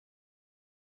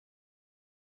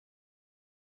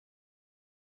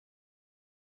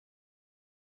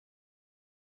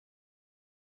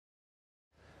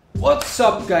What's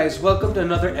up, guys? Welcome to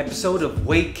another episode of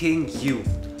Whey King U.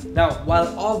 Now,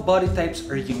 while all body types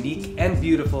are unique and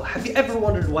beautiful, have you ever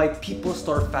wondered why people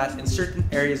store fat in certain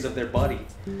areas of their body?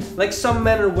 Like some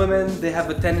men or women, they have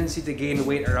a tendency to gain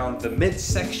weight around the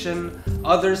midsection,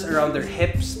 others around their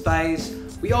hips, thighs.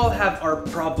 We all have our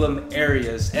problem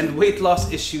areas and weight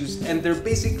loss issues, and they're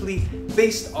basically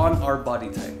based on our body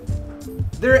type.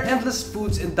 There are endless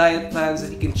foods and diet plans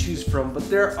that you can choose from, but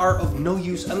they are of no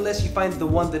use unless you find the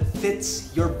one that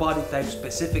fits your body type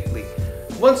specifically.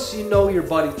 Once you know your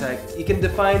body type, you can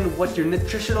define what your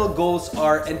nutritional goals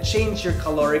are and change your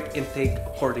caloric intake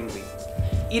accordingly.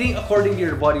 Eating according to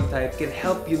your body type can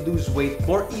help you lose weight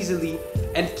more easily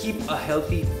and keep a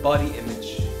healthy body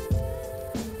image.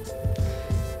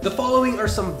 The following are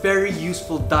some very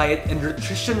useful diet and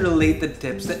nutrition related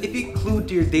tips that, if you include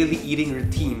to your daily eating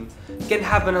routine, can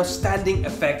have an outstanding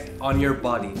effect on your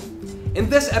body. In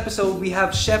this episode, we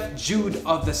have Chef Jude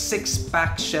of the Six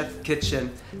Pack Chef Kitchen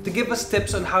to give us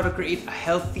tips on how to create a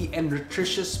healthy and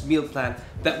nutritious meal plan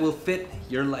that will fit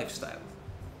your lifestyle.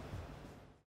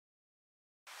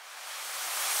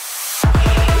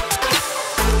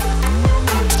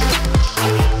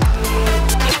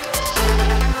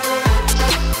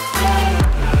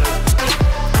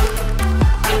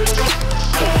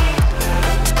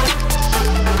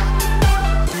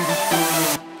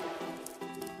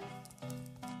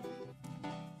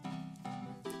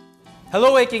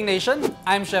 Hello Whey King Nation,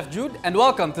 I'm Chef Jude and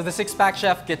welcome to the Six Pack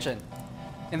Chef Kitchen.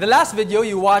 In the last video,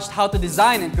 you watched how to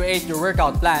design and create your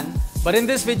workout plan, but in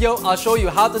this video, I'll show you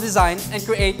how to design and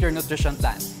create your nutrition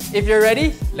plan. If you're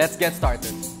ready, let's get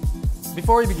started.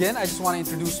 Before we begin, I just want to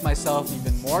introduce myself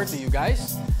even more to you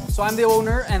guys. So I'm the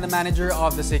owner and the manager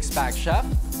of the Six Pack Chef.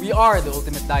 We are the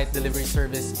ultimate diet delivery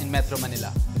service in Metro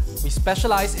Manila. We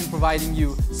specialize in providing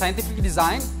you scientifically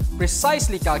designed,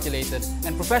 precisely calculated,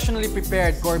 and professionally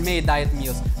prepared gourmet diet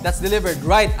meals that's delivered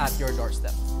right at your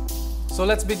doorstep. So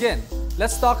let's begin.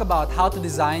 Let's talk about how to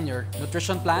design your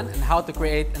nutrition plan and how to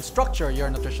create and structure your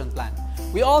nutrition plan.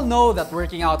 We all know that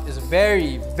working out is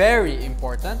very, very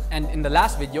important, and in the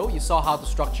last video, you saw how to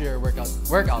structure your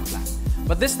workout plan.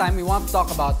 But this time, we want to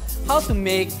talk about how to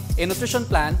make a nutrition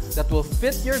plan that will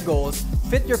fit your goals,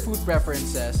 fit your food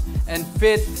preferences, and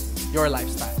fit your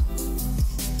lifestyle.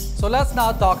 So let's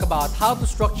now talk about how to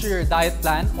structure your diet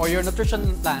plan or your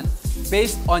nutrition plan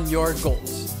based on your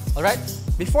goals. Alright?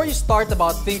 Before you start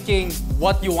about thinking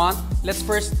what you want, let's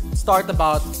first start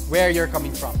about where you're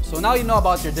coming from. So now you know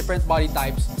about your different body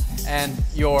types and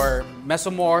your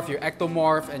mesomorph, your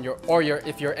ectomorph, and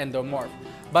if you're endomorph.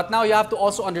 But now you have to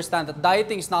also understand that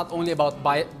dieting is not only about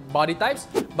body types,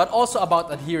 but also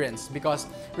about adherence. Because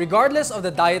regardless of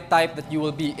the diet type that you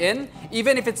will be in,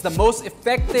 even if it's the most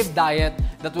effective diet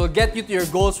that will get you to your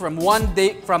goals from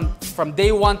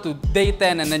day 1 to day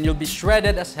 10, and then you'll be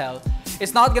shredded as hell,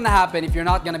 it's not gonna happen if you're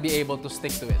not gonna be able to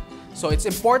stick to it. So it's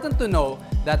important to know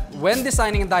that when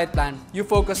designing a diet plan, you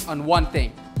focus on one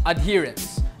thing: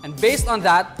 adherence. And based on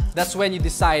that, that's when you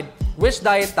decide which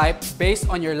diet type based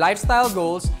on your lifestyle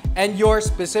goals and your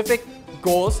specific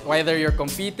goals, whether you're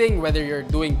competing, whether you're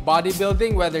doing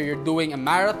bodybuilding, whether you're doing a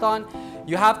marathon,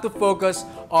 you have to focus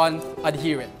on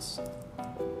adherence.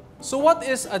 So what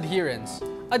is adherence?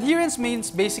 Adherence means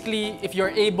basically if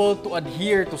you're able to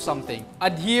adhere to something.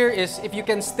 Adhere is if you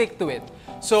can stick to it.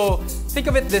 So think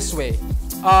of it this way.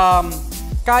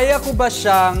 Kaya ko ba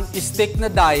siyang stick na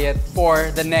diet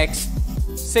for the next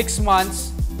 6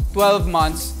 months, 12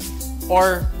 months,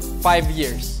 or 5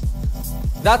 years?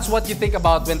 That's what you think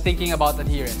about when thinking about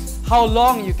adherence. How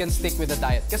long you can stick with the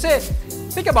diet. Kasi,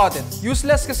 think about it.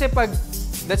 Useless kasi pag,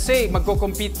 let's say,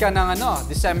 magko-compete ka ng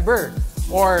December,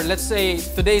 or let's say,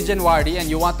 today is January and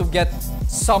you want to get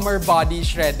summer body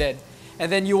shredded.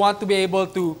 And then you want to be able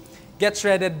to get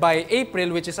shredded by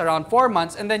April, which is around 4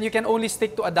 months, and then you can only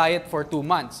stick to a diet for 2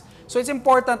 months. So it's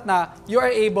important na you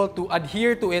are able to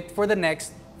adhere to it for the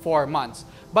next 4 months.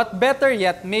 But better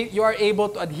yet, you are able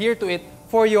to adhere to it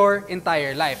for your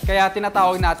entire life. Kaya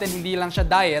tinatawag natin hindi lang siya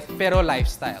diet, pero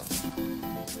lifestyle.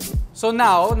 So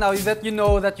now that you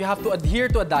know that you have to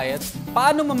adhere to a diet,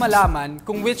 paano mo malaman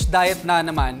kung which diet na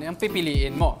naman ang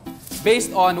pipiliin mo?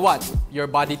 Based on what?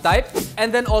 Your body type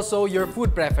and then also your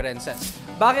food preferences.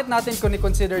 Bakit natin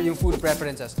consider yung food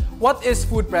preferences? What is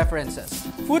food preferences?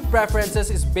 Food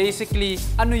preferences is basically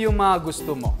ano yung mga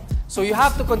gusto mo. So you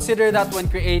have to consider that when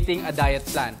creating a diet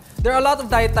plan. There are a lot of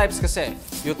diet types kasi.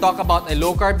 You talk about a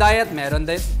low-carb diet,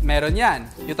 meron yan.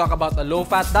 You talk about a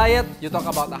low-fat diet, you talk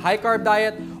about a high-carb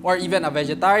diet, or even a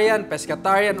vegetarian,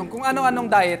 pescatarian, kung ano-anong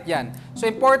diet yan.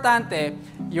 So importante,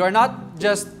 you are not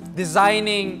just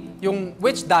designing yung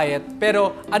which diet,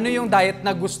 pero ano yung diet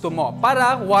na gusto mo.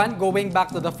 Para, one, going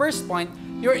back to the first point,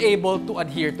 you're able to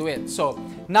adhere to it. So,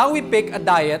 now we pick a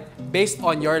diet based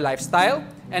on your lifestyle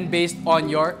and based on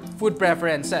your food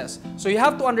preferences. So, you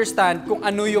have to understand kung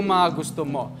ano yung mga gusto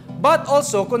mo. But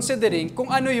also, considering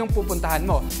kung ano yung pupuntahan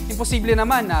mo. Imposible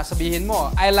naman na sabihin mo,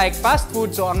 I like fast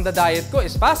food, so ang diet ko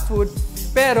is fast food,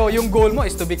 pero yung goal mo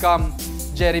is to become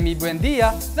Jeremy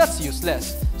Buendia. That's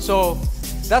useless. So,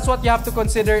 that's what you have to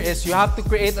consider is you have to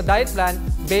create a diet plan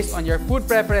based on your food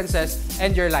preferences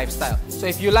and your lifestyle. So,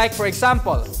 if you like, for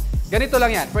example, ganito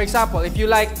lang yan. For example, if you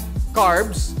like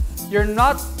carbs, you're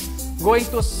not going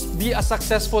to be a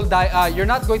successful diet, you're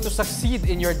not going to succeed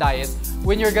in your diet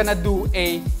when you're gonna do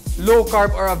a low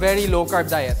carb or a very low carb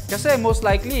diet. Kasi most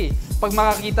likely, pag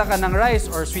makakita ka ng rice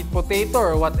or sweet potato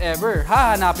or whatever,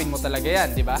 hahanapin mo talaga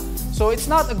yan, di ba? So it's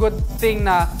not a good thing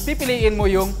na pipiliin mo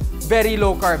yung very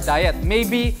low carb diet.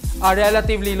 Maybe a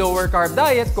relatively lower carb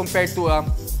diet compared to a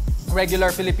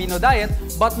regular Filipino diet,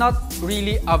 but not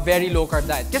really a very low carb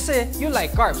diet. Kasi you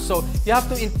like carbs, so you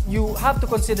have to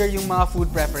consider yung mga food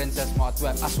preferences mo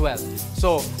as well.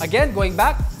 So again, going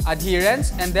back,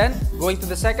 adherence, and then going to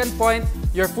the second point,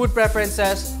 your food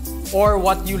preferences or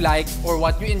what you like or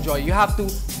what you enjoy. You have to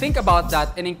think about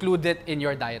that and include it in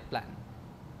your diet plan.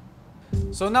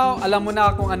 So now, alam mo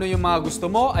na kung ano yung mga gusto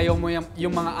mo, ayaw mo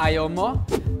yung mga ayaw mo.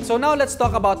 So now, let's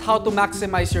talk about how to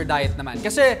maximize your diet naman.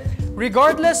 Kasi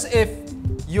regardless if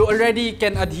you already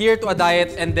can adhere to a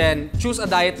diet and then choose a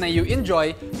diet na you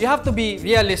enjoy, you have to be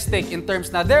realistic in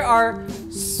terms na there are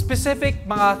specific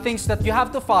mga things that you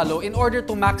have to follow in order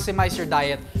to maximize your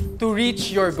diet to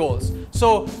reach your goals.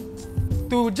 So,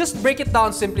 to just break it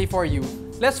down simply for you,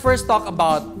 let's first talk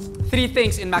about 3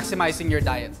 things in maximizing your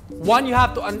diet. One, you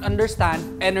have to understand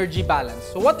energy balance.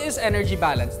 So what is energy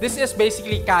balance? This is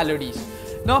basically calories.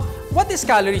 No? What is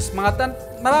calories?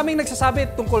 Maraming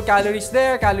nagsasabi tungkol calories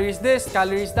there, calories this,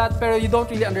 calories that, pero you don't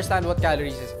really understand what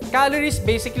calories is. Calories,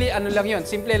 basically, ano lang yun?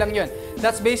 Simple lang yun.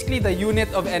 That's basically the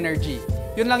unit of energy.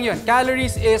 Yun lang yun.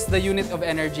 Calories is the unit of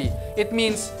energy. It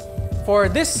means, for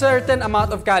this certain amount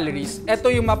of calories,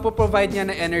 ito yung mapoprovide niya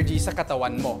na energy sa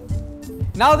katawan mo.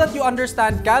 Now that you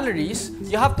understand calories,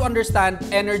 you have to understand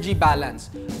energy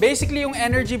balance. Basically, yung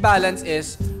energy balance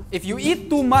is, if you eat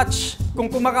too much,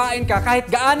 kung kumakain ka, kahit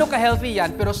gaano ka-healthy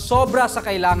yan, pero sobra sa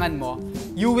kailangan mo,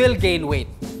 you will gain weight.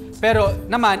 Pero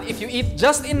naman, if you eat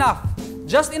just enough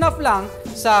lang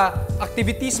sa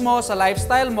activities mo, sa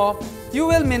lifestyle mo, you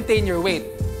will maintain your weight.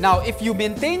 Now, if you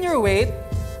maintain your weight,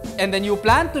 and then you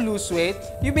plan to lose weight,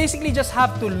 you basically just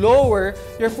have to lower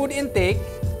your food intake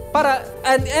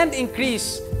and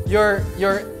increase your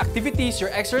activities,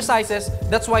 your exercises.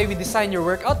 That's why we design your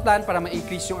workout plan para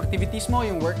ma-increase yung activities mo,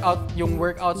 yung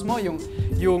workouts mo,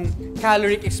 yung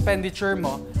caloric expenditure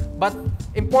mo. But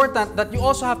important that you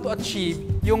also have to achieve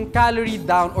yung calorie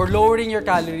down or lowering your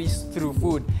calories through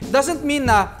food. It doesn't mean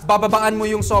na bababaan mo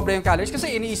yung sobra yung calories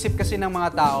kasi iniisip kasi ng mga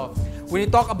tao, when you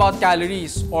talk about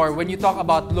calories or when you talk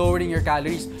about lowering your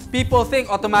calories, people think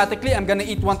automatically, I'm gonna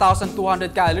eat 1,200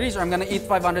 calories or I'm gonna eat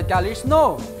 500 calories.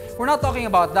 No, we're not talking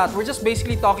about that. We're just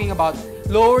basically talking about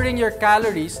lowering your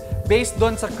calories based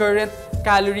on sa current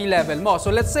calorie level mo.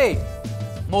 So let's say,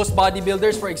 most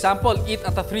bodybuilders, for example, eat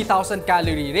at a 3,000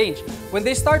 calorie range. When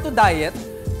they start to diet,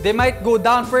 they might go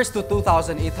down first to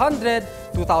 2,800,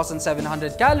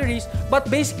 2,700 calories, but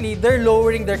basically, they're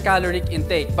lowering their caloric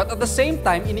intake. But at the same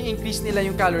time, ini-increase nila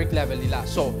yung caloric level nila.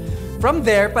 So, from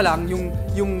there pa lang,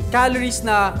 yung calories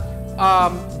na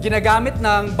ginagamit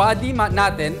ng body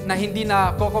natin na hindi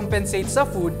na co-compensate sa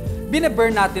food,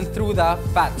 bine-burn natin through the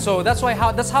fat. So, that's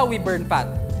how we burn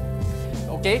fat.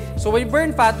 Okay? So, we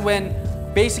burn fat when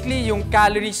basically yung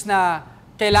calories na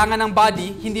kailangan ng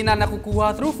body, hindi na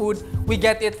nakukuha through food, we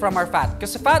get it from our fat.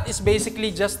 Kasi fat is basically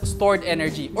just stored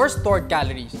energy or stored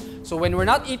calories. So when we're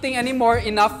not eating anymore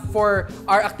enough for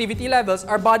our activity levels,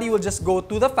 our body will just go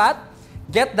to the fat,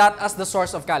 get that as the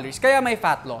source of calories. Kaya may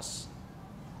fat loss.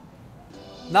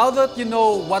 Now that you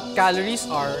know what calories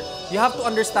are, you have to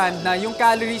understand na yung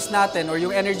calories natin or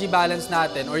yung energy balance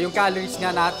natin or yung calories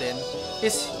nga natin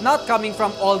is not coming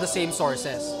from all the same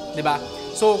sources. Diba?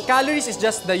 So, calories is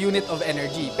just the unit of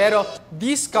energy. Pero,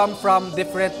 these come from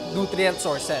different nutrient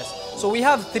sources. So, we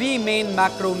have 3 main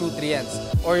macronutrients.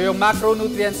 Or yung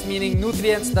macronutrients meaning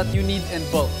nutrients that you need in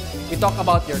bulk. We talk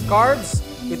about your carbs,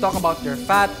 we talk about your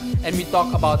fat, and we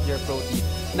talk about your protein.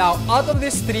 Now, out of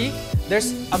these 3,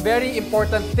 there's a very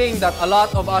important thing that a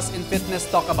lot of us in fitness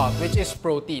talk about, which is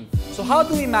protein. So, how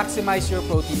do we maximize your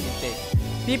protein intake?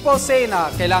 People say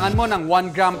na kailangan mo ng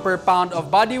 1 gram per pound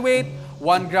of body weight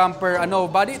 1 gram per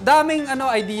body. Daming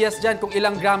ideas dyan kung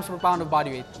ilang grams per pound of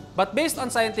body weight. But based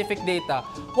on scientific data,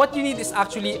 what you need is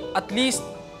actually at least,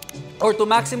 or to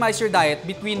maximize your diet,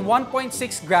 between 1.6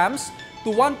 grams to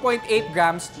 1.8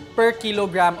 grams per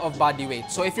kilogram of body weight.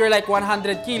 So if you're like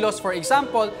 100 kilos, for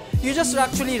example, you just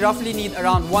actually roughly need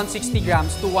around 160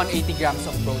 grams to 180 grams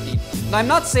of protein. Now, I'm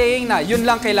not saying na yun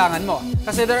lang kailangan mo.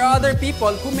 Kasi there are other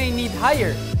people who may need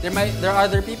higher. There are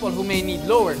other people who may need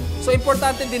lower. So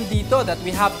importante din dito that we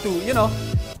have to,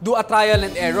 do a trial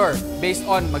and error based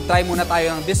on mag-try muna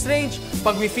tayo ng this range.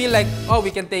 Pag we feel like,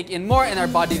 we can take in more and our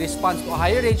body responds to a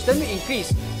higher range, then we increase.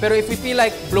 Pero if we feel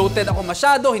like bloated ako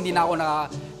masyado, hindi na ako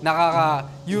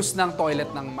nakaka-use ng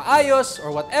toilet ng maayos or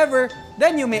whatever,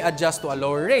 then you may adjust to a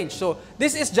lower range. So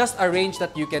this is just a range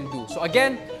that you can do. So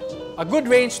again, a good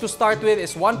range to start with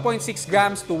is 1.6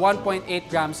 grams to 1.8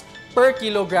 grams per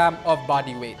kilogram of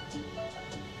body weight.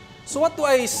 So what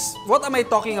am I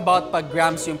talking about pag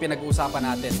grams yung pinag-uusapan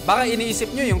natin? Baka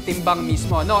iniisip nyo yung timbang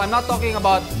mismo. No, I'm not talking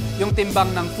about yung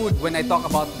timbang ng food when I talk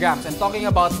about grams. I'm talking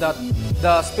about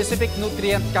the specific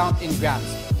nutrient count in grams.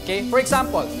 Okay? For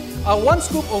example, 1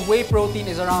 scoop of whey protein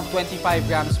is around 25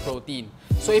 grams protein.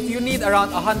 So if you need around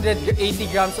 180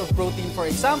 grams of protein, for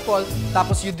example,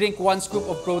 tapos you drink 1 scoop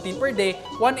of protein per day,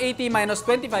 180 minus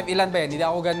 25, ilan ba yan? Hindi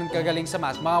ako ganun kagaling sa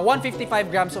math. Mga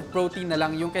 155 grams of protein na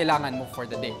lang yung kailangan mo for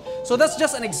the day. So that's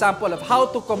just an example of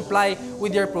how to comply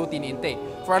with your protein intake.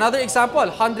 For another example,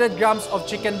 100 grams of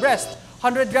chicken breast.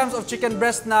 100 grams of chicken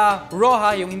breast na raw,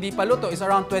 yung hindi pa luto, is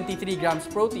around 23 grams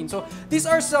protein. So these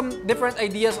are some different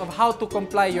ideas of how to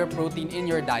comply your protein in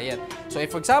your diet. So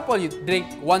if, for example, you drink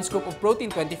 1 scoop of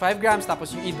protein, 25 grams,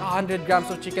 tapos you eat 100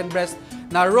 grams of chicken breast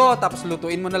na raw, tapos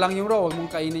lutuin mo na lang yung raw, huwag mong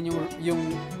kainin yung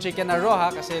chicken na raw,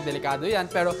 kasi delikado yan.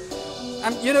 Pero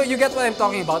you get what I'm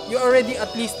talking about. You already at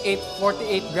least ate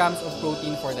 48 grams of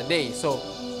protein for the day. So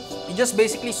you just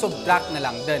basically subtract na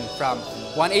lang then from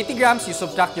 180 grams, you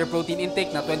subtract your protein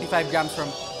intake na 25 grams from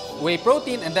whey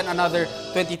protein and then another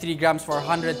 23 grams for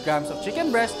 100 grams of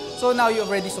chicken breast. So now you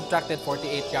already subtracted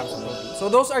 48 grams of protein.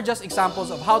 So those are just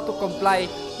examples of how to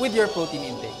comply with your protein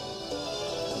intake.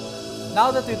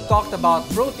 Now that we've talked about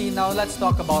protein, now let's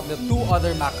talk about the two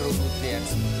other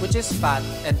macronutrients, which is fat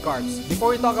and carbs.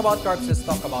 Before we talk about carbs, let's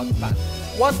talk about fat.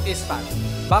 What is fat?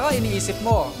 Baka iniisip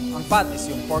mo, ang fat is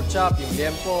yung pork chop, yung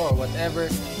liempo, or whatever.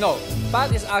 No,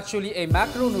 fat is actually a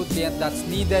macronutrient that's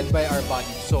needed by our body.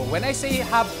 So when I say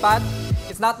have fat,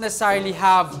 it's not necessarily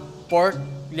have pork,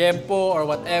 liempo, or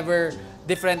whatever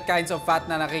different kinds of fat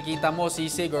na nakikita mo,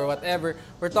 sisig, or whatever.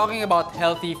 We're talking about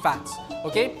healthy fats.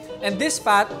 Okay? And this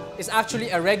fat is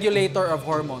actually a regulator of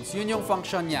hormones. Yun yung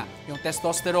function niya. Yung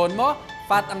testosterone mo,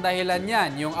 fat ang dahilan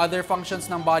yan. Yung other functions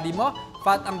ng body mo,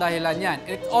 fat ang dahilan yan.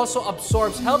 It also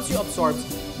helps you absorb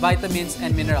vitamins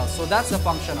and minerals. So that's the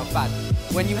function of fat.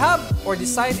 When you have or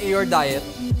decide your diet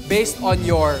based on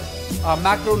your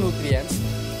macronutrients,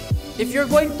 if you're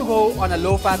going to go on a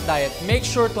low-fat diet, make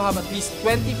sure to have at least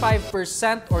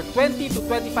 25% or 20 to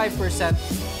 25%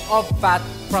 of fat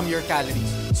from your calories.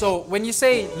 So, when you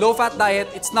say low-fat diet,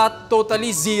 it's not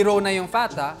totally zero na yung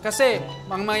fat, kasi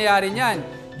ang mangyayari niyan,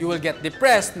 you will get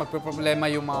depressed, magproproblema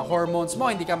yung mga hormones mo,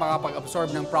 hindi ka makapag-absorb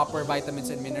ng proper vitamins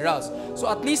and minerals. So,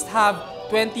 at least have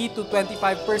 20 to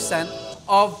 25%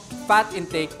 of fat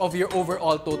intake of your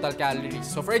overall total calories.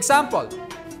 So, for example,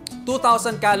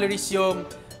 2,000 calories yung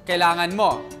kailangan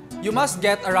mo. You must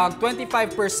get around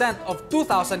 25% of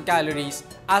 2,000 calories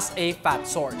as a fat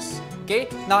source. Okay?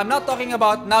 Now, I'm not talking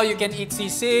about now you can eat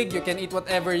sisig, you can eat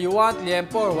whatever you want,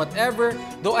 liempo or whatever.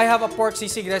 Though I have a pork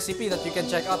sisig recipe that you can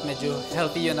check out. Medyo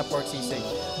healthy yun na pork sisig.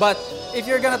 But if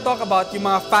you're gonna talk about yung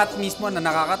mga fat mismo na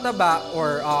nakakataba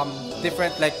or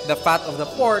different like the fat of the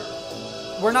pork,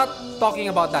 we're not talking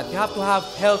about that. You have to have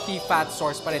healthy fat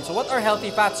source pa rin. So what are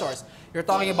healthy fat source? You're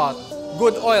talking about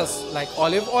good oils like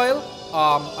olive oil,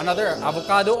 another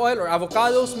avocado oil or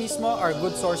avocados mismo are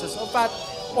good sources of fat,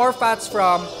 or fats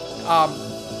from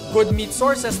good meat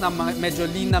sources na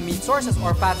medyo lean na meat sources,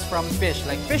 or fats from fish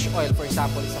like fish oil, for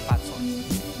example, is a fat source.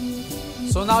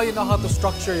 So now you know how to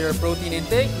structure your protein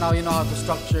intake, now you know how to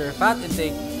structure your fat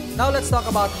intake. Now let's talk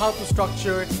about how to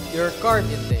structure your carb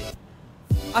intake.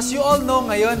 As you all know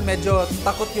ngayon, medyo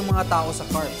takot yung mga tao sa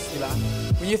carbs, di ba?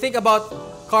 When you think about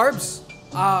carbs,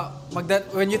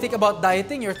 when you think about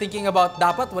dieting, you're thinking about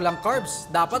dapat walang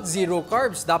carbs, dapat zero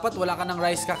carbs, dapat wala ka ng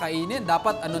rice kakainin,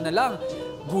 dapat ano na lang,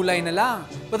 gulay na lang.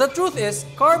 But the truth is,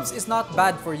 carbs is not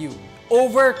bad for you.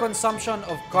 Overconsumption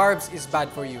of carbs is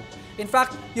bad for you. In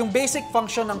fact, yung basic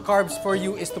function ng carbs for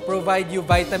you is to provide you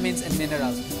vitamins and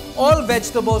minerals. All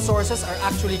vegetable sources are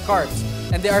actually carbs,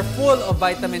 and they are full of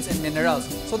vitamins and minerals.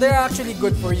 So they're actually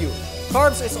good for you.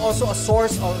 carbs is also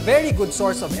a very good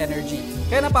source of energy.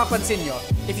 Kaya napapansin nyo,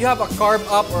 if you have a carb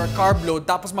up or a carb load,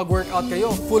 tapos mag-workout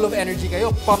kayo, full of energy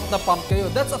kayo, pump na pump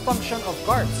kayo, that's a function of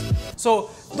carbs.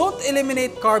 So, don't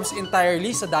eliminate carbs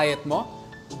entirely sa diet mo.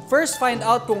 First, find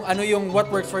out kung ano yung what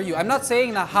works for you. I'm not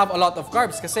saying na have a lot of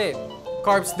carbs kasi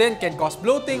carbs then can cause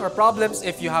bloating or problems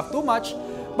if you have too much.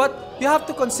 But you have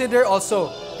to consider also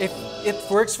if it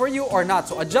works for you or not.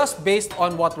 So, adjust based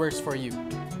on what works for you.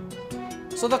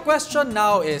 So the question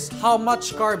now is, how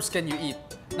much carbs can you eat?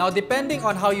 Now, depending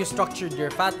on how you structured your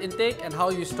fat intake and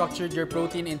how you structured your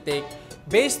protein intake,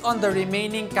 based on the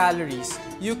remaining calories,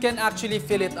 you can actually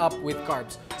fill it up with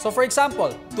carbs. So for example,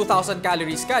 2,000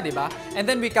 calories ka, di ba? And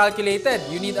then we calculated,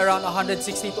 you need around 160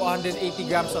 to 180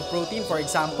 grams of protein, for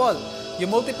example. You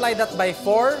multiply that by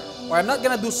 4, or I'm not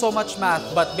gonna do so much math,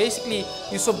 but basically,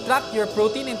 you subtract your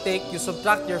protein intake, you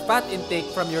subtract your fat intake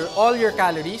from all your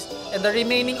calories, and the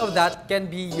remaining of that can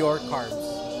be your carbs.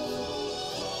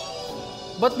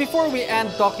 But before we end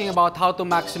talking about how to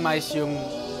maximize yung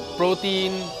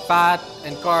protein, fat,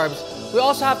 and carbs, we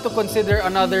also have to consider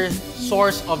another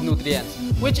source of nutrients,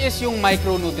 which is yung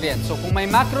micronutrients. So kung may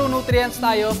macronutrients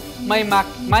tayo, may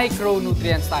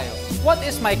micronutrients tayo. What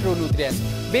is micronutrients?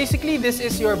 Basically, this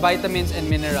is your vitamins and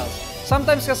minerals.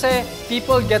 Sometimes kasi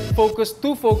people get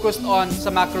too focused on sa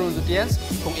macronutrients,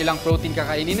 kung ilang protein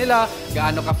kakainin nila,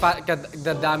 gaano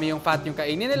kadami yung fat yung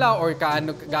kainin nila, or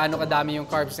gaano kadami yung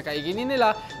carbs na kainin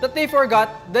nila, that they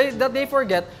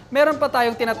forget, meron pa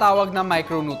tayong tinatawag na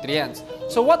micronutrients.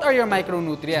 So what are your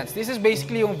micronutrients? This is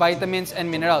basically yung vitamins and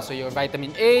minerals. So your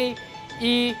vitamin A,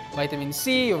 E, vitamin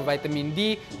C, your vitamin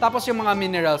D, tapos yung mga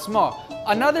minerals mo.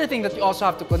 Another thing that you also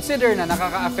have to consider na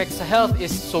nakaka-affect sa health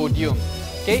is sodium.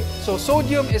 Okay? So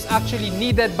sodium is actually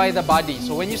needed by the body.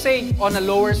 So when you say on a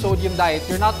lower sodium diet,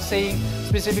 you're not saying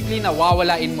specifically na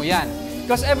wawalain mo yan.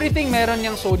 Because everything meron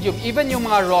yung sodium. Even yung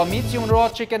mga raw meats, yung raw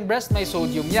chicken breast, may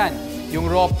sodium yan. Yung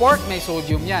raw pork, may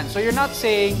sodium yan. So you're not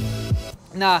saying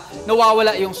na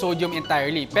nawawala yung sodium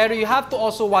entirely. Pero you have to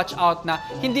also watch out na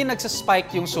hindi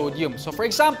nagsaspike yung sodium. So for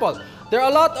example, there are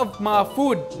a lot of mga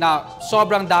food na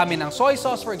sobrang dami ng soy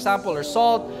sauce, for example, or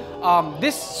salt.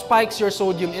 This spikes your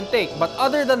sodium intake. But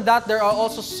other than that, there are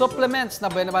also supplements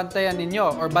na bantayan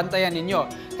ninyo.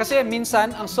 Kasi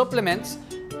minsan, ang supplements,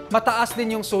 mataas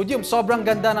din yung sodium. Sobrang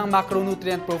ganda ng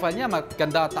macronutrient profile niya.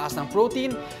 Maganda, taas ng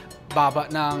protein,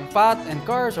 baba ng fat and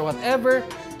carbs or whatever.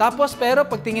 Tapos, pero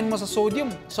pagtingin mo sa sodium,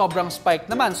 sobrang spike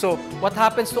naman. So, what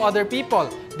happens to other people?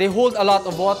 They hold a lot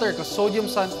of water because sodium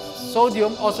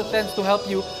also tends to help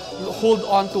you hold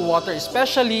on to water,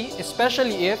 especially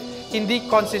if hindi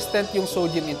consistent yung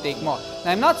sodium intake mo.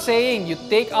 Now, I'm not saying you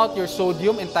take out your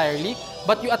sodium entirely,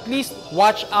 but you at least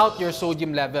watch out your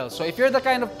sodium level. So, if you're the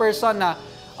kind of person na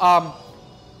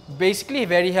basically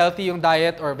very healthy yung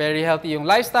diet or very healthy yung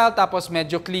lifestyle, tapos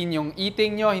medyo clean yung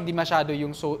eating nyo, hindi masyado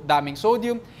yung daming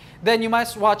sodium, then you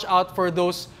must watch out for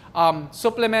those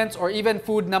supplements or even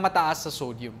food na mataas sa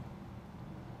sodium.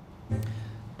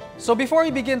 So before we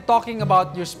begin talking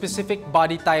about your specific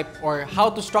body type or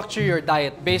how to structure your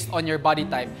diet based on your body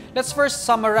type, let's first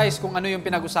summarize kung ano yung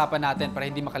pinag-usapan natin para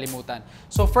hindi makalimutan.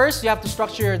 So first, you have to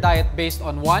structure your diet based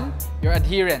on one, your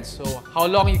adherence. So how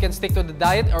long you can stick to the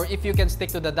diet or if you can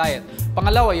stick to the diet.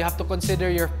 Pangalawa, you have to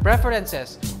consider your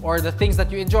preferences or the things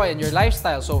that you enjoy in your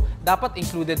lifestyle. So dapat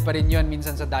included pa rin yun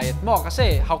minsan sa diet mo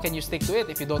kasi how can you stick to it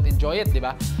if you don't enjoy it, di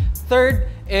ba? Third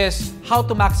is how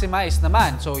to maximize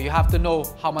naman. So you have to know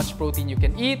how much protein you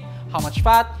can eat, how much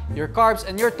fat, your carbs,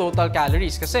 and your total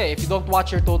calories. Kasi if you don't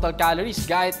watch your total calories,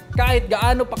 kahit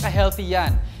gaano pa ka-healthy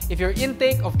yan, if your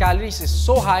intake of calories is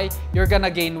so high, you're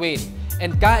gonna gain weight.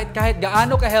 And kahit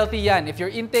gaano ka-healthy yan, if your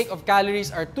intake of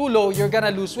calories are too low, you're gonna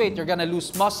lose weight, you're gonna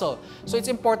lose muscle. So it's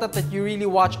important that you really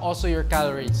watch also your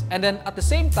calories. And then at the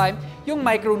same time, yung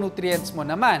micronutrients mo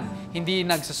naman, hindi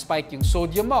nagsaspike yung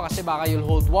sodium mo kasi baka you'll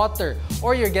hold water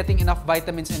or you're getting enough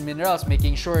vitamins and minerals,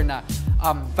 making sure na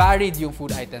varied yung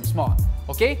food items mo.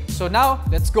 Okay? So now,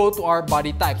 let's go to our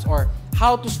body types or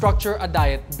how to structure a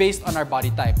diet based on our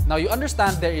body type. Now, you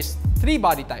understand there is 3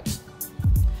 body types.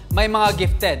 May mga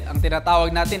gifted, ang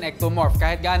tinatawag natin ectomorph.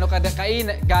 Kahit gaano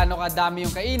kadami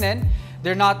yung kainin,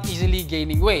 they're not easily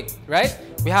gaining weight, right?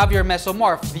 We have your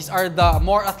mesomorph. These are the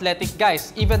more athletic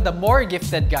guys, even the more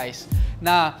gifted guys,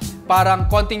 na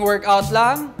parang konting workout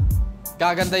lang,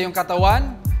 gaganda yung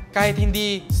katawan, kahit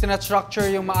hindi sina-structure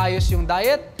yung maayos yung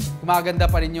diet, gumaganda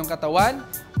pa rin yung katawan.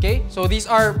 Okay? So these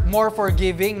are more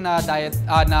forgiving na diet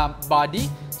na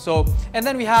body. So, and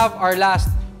then we have our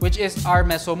last, which is our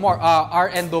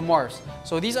endomorphs.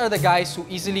 So these are the guys who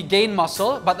easily gain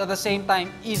muscle, but at the same time,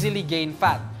 easily gain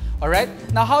fat. Alright?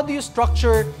 Now, how do you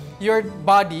structure your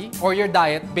body or your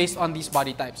diet based on these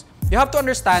body types. You have to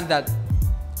understand that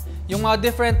yung mga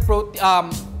different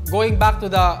going back to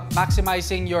the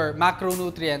maximizing your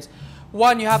macronutrients,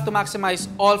 one, you have to maximize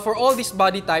for all these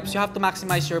body types, you have to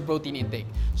maximize your protein intake.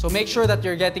 So make sure that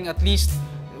you're getting at least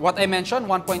what I mentioned,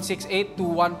 1.68 to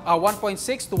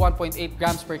 1.6 to 1.8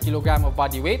 grams per kilogram of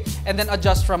body weight, and then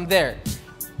adjust from there.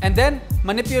 And then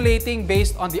manipulating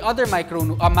based on the other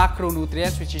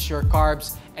macronutrients, which is your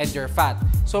carbs and your fat.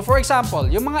 So for example,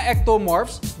 yung mga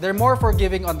ectomorphs, they're more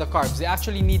forgiving on the carbs. They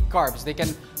actually need carbs. They can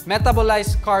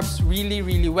metabolize carbs really,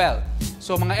 really well.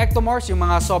 So mga ectomorphs, yung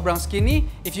mga sobrang skinny,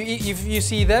 if you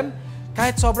see them,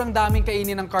 kahit sobrang daming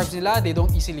kainin ng carbs nila, they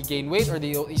don't easily gain weight or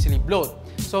they don't easily bloat.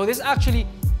 So this is actually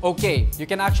okay. You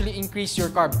can actually increase your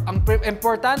carbs. Ang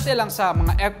importante lang sa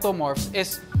mga ectomorphs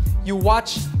is you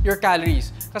watch your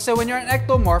calories. Kasi when you're an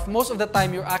ectomorph, most of the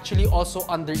time you're actually also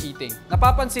under-eating.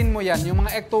 Napapansin mo yan, yung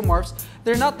mga ectomorphs,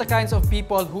 they're not the kinds of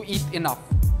people who eat enough.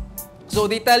 So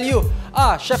they tell you,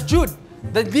 Chef Jude,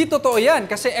 di totoo yan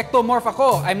kasi ectomorph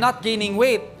ako, I'm not gaining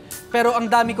weight. Pero ang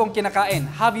dami kong kinakain.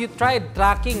 Have you tried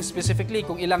tracking specifically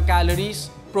kung ilang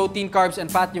calories, protein, carbs, and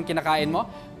fat yung kinakain mo?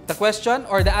 The question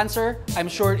or the answer,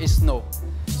 I'm sure, is no.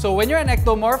 So when you're an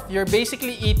ectomorph, you're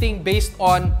basically eating based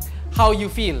on how you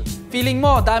feel. Feeling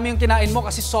mo, dami yung kinain mo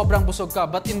kasi sobrang busog ka.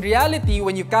 But in reality,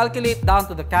 when you calculate down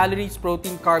to the calories,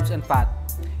 protein, carbs, and fat,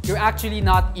 you're actually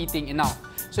not eating enough.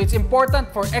 So it's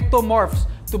important for ectomorphs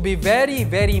to be very,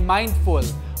 very mindful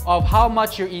of how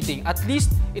much you're eating. At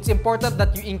least, it's important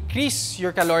that you increase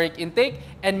your caloric intake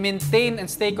and maintain and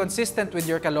stay consistent with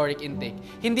your caloric intake.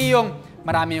 Hindi yung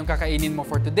marami yung kakainin mo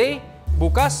for today,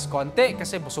 bukas, konti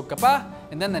kasi busog ka pa,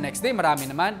 and then the next day, marami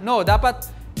naman. No, dapat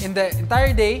in the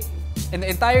entire day, in the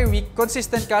entire week,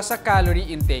 consistent ka sa calorie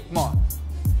intake mo.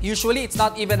 Usually, it's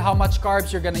not even how much carbs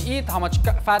you're gonna eat, how much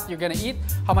fat you're gonna eat,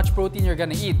 how much protein you're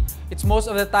gonna eat. It's most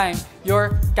of the time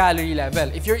your calorie level.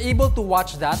 If you're able to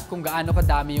watch that, kung gaano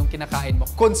kadami yung kinakain mo,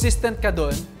 consistent ka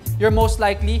dun, you're most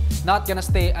likely not gonna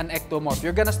stay an ectomorph.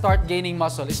 You're gonna start gaining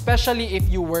muscle, especially if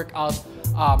you work out,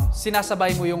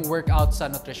 sinasabay mo yung workout sa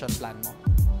nutrition plan mo.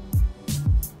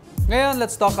 Ngayon,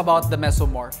 let's talk about the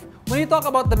mesomorph. When you talk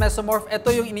about the mesomorph, ito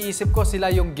yung iniisip ko,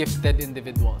 sila yung gifted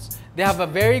individuals. They have a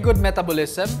very good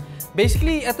metabolism.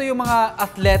 Basically, ito yung mga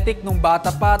athletic nung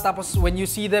bata pa, tapos when you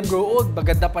see them grow old,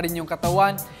 maganda pa rin yung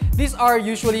katawan. These are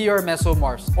usually your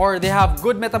mesomorphs. Or they have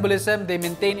good metabolism, they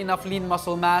maintain enough lean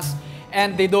muscle mass,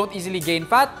 and they don't easily gain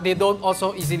fat, they don't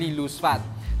also easily lose fat.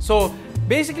 So,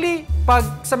 basically,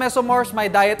 pag sa mesomorphs, my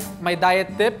diet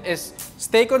tip is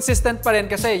stay consistent pa rin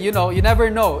kasi, you never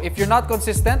know. If you're not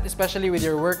consistent, especially with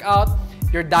your workout,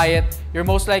 your diet, you're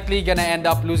most likely gonna end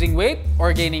up losing weight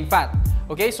or gaining fat.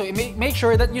 Okay, so make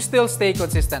sure that you still stay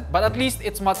consistent, but at least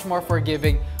it's much more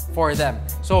forgiving for them.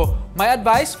 So, my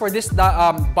advice for this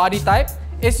body type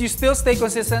is you still stay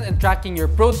consistent in tracking your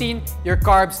protein, your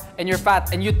carbs, and your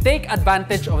fat, and you take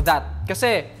advantage of that.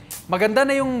 Kasi, maganda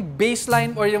na yung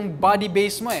baseline or yung body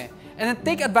base mo eh. And then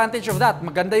take advantage of that.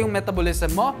 Maganda yung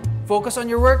metabolism mo, focus on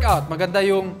your workout, maganda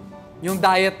yung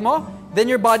diet mo, then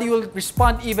your body will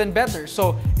respond even better.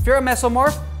 So, if you're a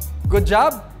mesomorph, good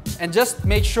job, and just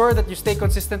make sure that you stay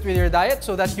consistent with your diet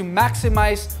so that you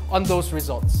maximize on those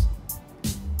results.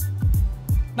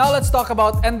 Now, let's talk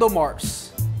about endomorphs.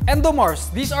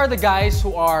 Endomorphs, these are the guys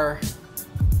who are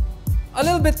a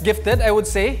little bit gifted, I would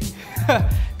say.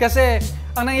 Kasi,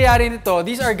 ang nangyayari nito,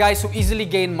 these are guys who easily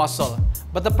gain muscle.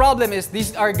 But the problem is,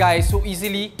 these are guys who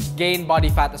easily gain body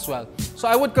fat as well. So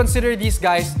I would consider these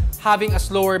guys having a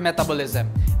slower metabolism.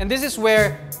 And this is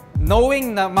where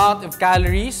knowing the amount of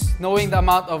calories, knowing the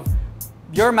amount of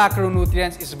your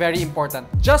macronutrients is very important.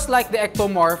 Just like the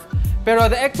ectomorph, pero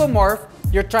the ectomorph,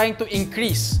 you're trying to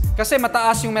increase. Kasi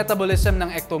mataas yung metabolism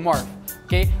ng ectomorph.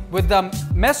 Okay? With the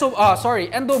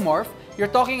endomorph,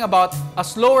 you're talking about a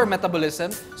slower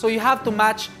metabolism, so you have to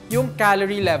match yung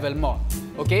calorie level mo.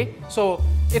 Okay? So,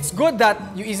 it's good that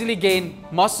you easily gain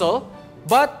muscle,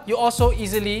 but you also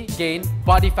easily gain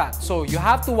body fat. So, you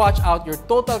have to watch out your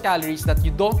total calories that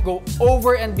you don't go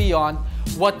over and beyond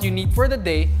what you need for the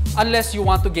day unless you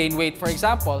want to gain weight, for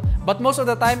example. But most of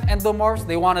the time, endomorphs,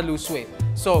 they want to lose weight.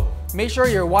 So, make sure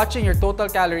you're watching your total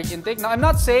calorie intake. Now, I'm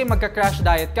not saying magka-crash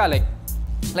diet ka.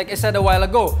 Like I said a while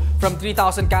ago, from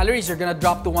 3,000 calories, you're gonna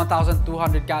drop to 1,200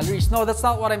 calories. No, that's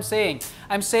not what I'm saying.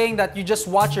 I'm saying that you just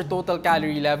watch your total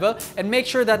calorie level and make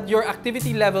sure that your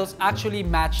activity levels actually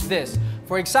match this.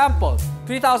 For example,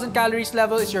 3,000 calories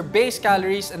level is your base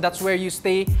calories and that's where you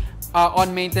stay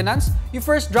on maintenance. You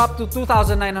first drop to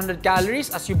 2,900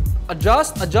 calories. As you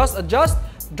adjust,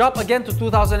 drop again to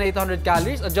 2,800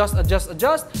 calories, adjust,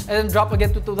 and then drop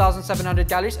again to 2,700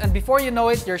 calories, and before you know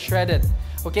it, you're shredded.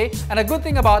 Okay? And a good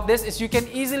thing about this is you can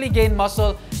easily gain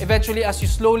muscle eventually as you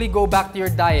slowly go back to your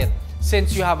diet,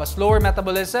 since you have a slower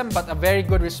metabolism but a very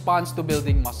good response to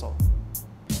building muscle.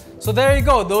 So there you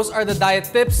go. Those are the diet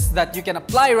tips that you can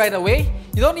apply right away.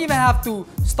 You don't even have to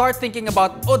start thinking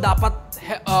about, oh, dapat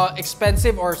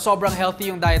expensive or sobrang healthy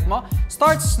yung diet mo.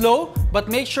 Start slow, but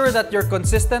make sure that you're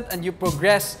consistent and you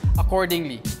progress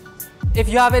accordingly. If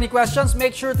you have any questions,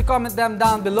 make sure to comment them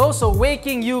down below so Whey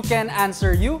King U can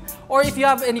answer you. Or if you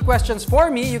have any questions for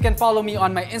me, you can follow me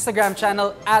on my Instagram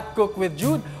channel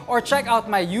 @CookWithJude, or check out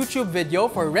my YouTube video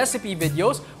for recipe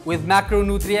videos with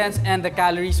macronutrients and the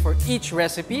calories for each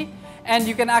recipe. And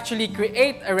you can actually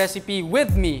create a recipe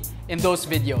with me in those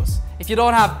videos. If you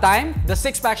don't have time, the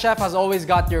Six Pack Chef has always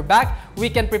got your back. We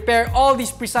can prepare all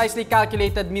these precisely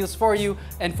calculated meals for you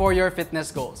and for your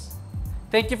fitness goals.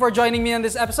 Thank you for joining me on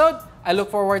this episode. I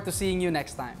look forward to seeing you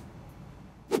next time.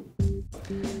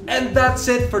 And that's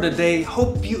it for today.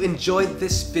 Hope you enjoyed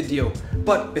this video.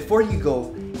 But before you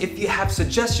go, if you have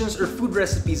suggestions or food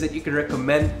recipes that you can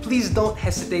recommend, please don't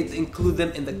hesitate to include them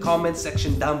in the comment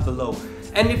section down below.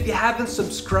 And if you haven't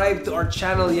subscribed to our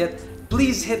channel yet,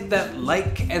 please hit that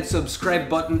like and subscribe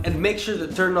button and make sure to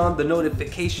turn on the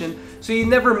notification so you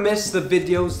never miss the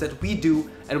videos that we do,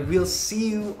 and we'll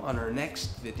see you on our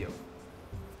next video.